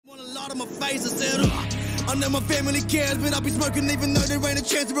out of my face, I said, I know my family cares, but I'll be smoking even though there ain't a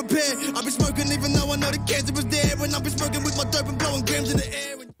chance to repair. I'll be smoking even though I know the cancer is there, and I'll be smoking with my dope and blowing grams in the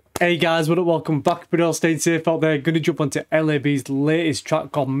air. Hey guys, what up? Welcome back. But all staying safe out there. Gonna jump onto L.A.B's latest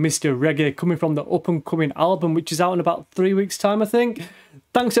track called Mr. Reggae, coming from the up and coming album, which is out in about 3 weeks' time, I think.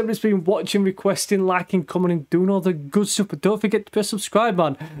 Thanks everybody's been watching, requesting, liking, commenting, doing all the good stuff. But don't forget to press subscribe,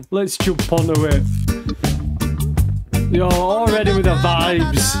 man. Let's jump onto it. Yo, already with the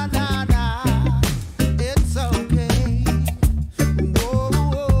vibes.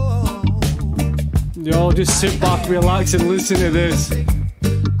 Yo, just sit back, relax, and listen to this.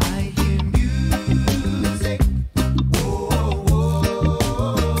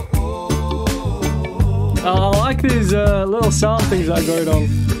 I like these little sound things that are going on.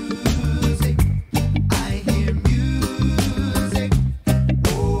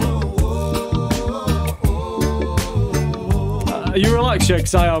 Are you relaxed, yeah?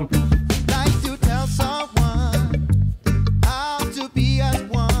 'Cause I am.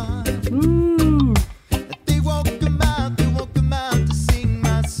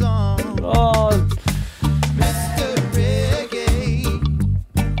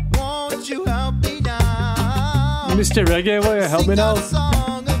 Mr. Reggae, will you help me now?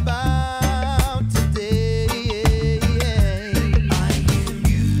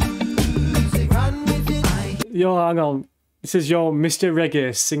 Yo, hang on. It says, yo, Mr.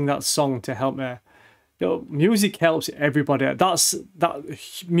 Reggae, sing that song to help me. Yo, music helps everybody. That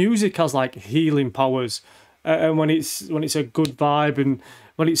music has like healing powers, and when it's a good vibe and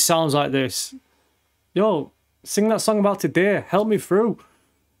when it sounds like this, yo, sing that song about today. Help me through.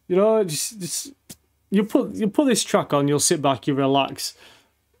 You know, just. You put this track on, you'll sit back, you relax,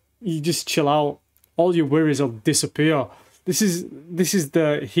 you just chill out. All your worries will disappear. This is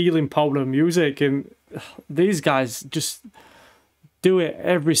the healing power of music, and these guys just do it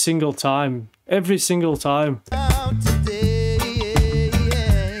every single time. Every single time.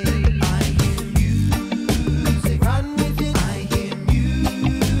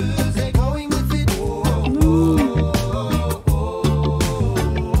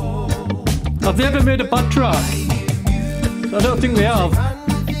 Have they ever made a bad track? I don't think they have.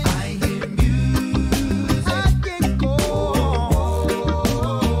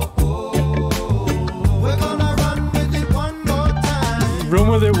 Run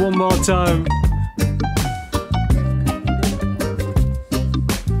with it one more time.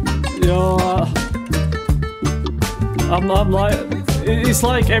 Yo, I'm like, it's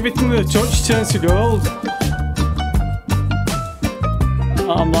like everything with a touch turns to gold.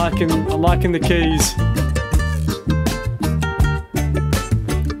 I'm liking the keys.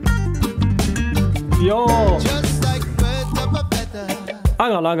 Yo,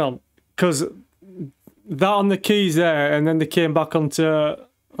 hang on, because that on the keys there, and then they came back onto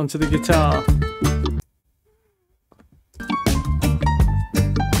the guitar.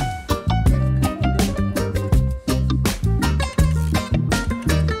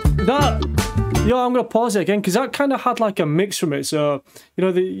 Yo, I'm gonna pause it again because that kind of had like a mix from it. So you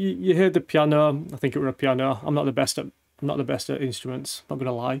know, you heard the piano. I think it was a piano. I'm not the best at instruments. Not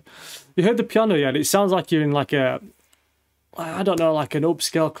gonna lie. You heard the piano, yeah. And it sounds like you're in like a, I don't know, like an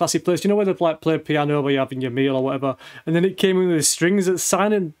upscale classy place. You know where they like play piano where you're having your meal or whatever. And then it came in with the strings that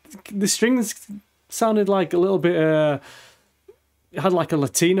sounded. The strings sounded like a little bit. It had like a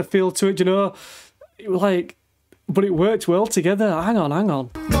Latina feel to it. You know, it was like, but it worked well together. Hang on.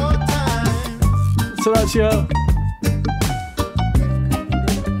 So that's your,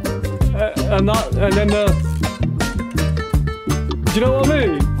 and then do you know what I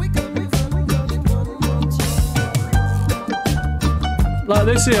mean? Like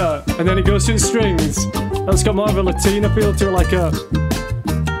this here, and then it goes to the strings. That's got more of a Latina feel to it,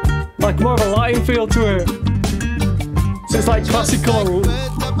 like more of a Latin feel to it. So it's like classical.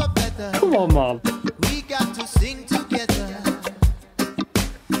 Come on, man. We got to sing together.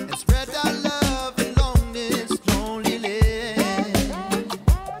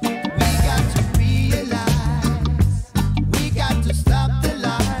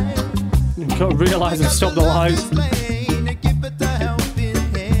 Got to realise and stop the lies.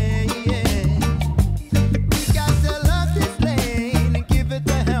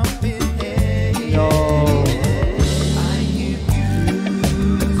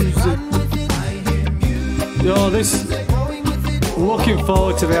 Yo, this. Looking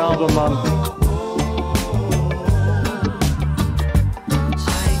forward to the album, man.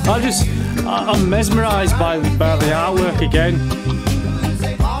 I'm mesmerised by the artwork again.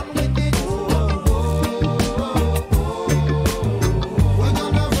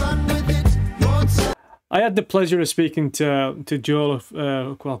 I had the pleasure of speaking to Joel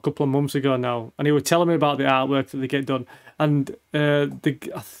well, a couple of months ago now, and he was telling me about the artwork that they get done, and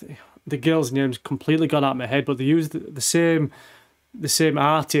the girl's name's completely gone out of my head, but they use the same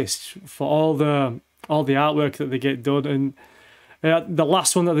artist for all the artwork that they get done, and the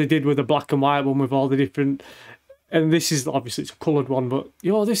last one that they did with the black and white one with all the different, and this is obviously it's a coloured one, but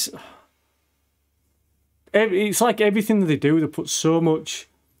it's like everything that they do, they put so much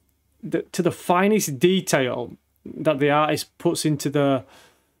to the finest detail that the artist puts into the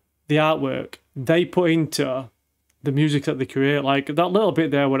artwork, they put into the music that they create. Like that little bit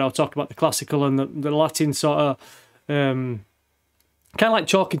there when I was talking about the classical and the Latin sort of kind of like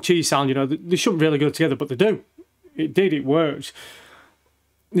chalk and cheese sound, you know, they shouldn't really go together, but they do. It works.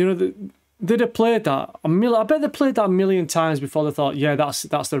 You know, they'd have played that I bet they played that a million times before they thought, yeah, that's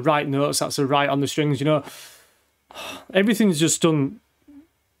the right notes, that's the right on the strings, you know. Everything's just done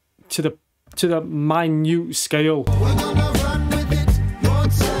to the minute scale.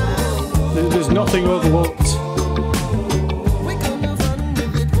 There's nothing overlooked.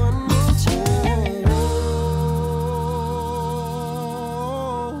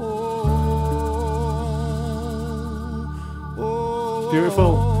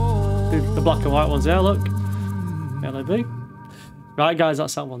 Beautiful. The black and white ones there, look. L.A.B. Right, guys,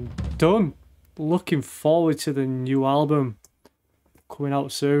 that's that one done. Looking forward to the new album coming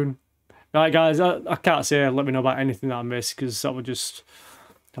out soon. Right, guys, I can't say let me know about anything that I missed, because that was just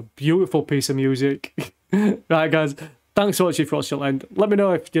a beautiful piece of music. Right, guys, thanks so much for watching till the end. Let me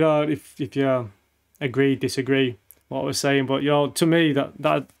know if you agree, disagree what I was saying. But to me,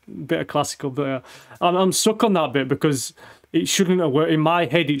 that bit of classical, but I'm stuck on that bit because it shouldn't have worked. In my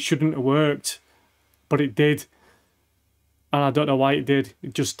head, it shouldn't have worked, but it did, and I don't know why it did.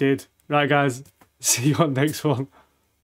 It just did. Right, guys, see you on the next one.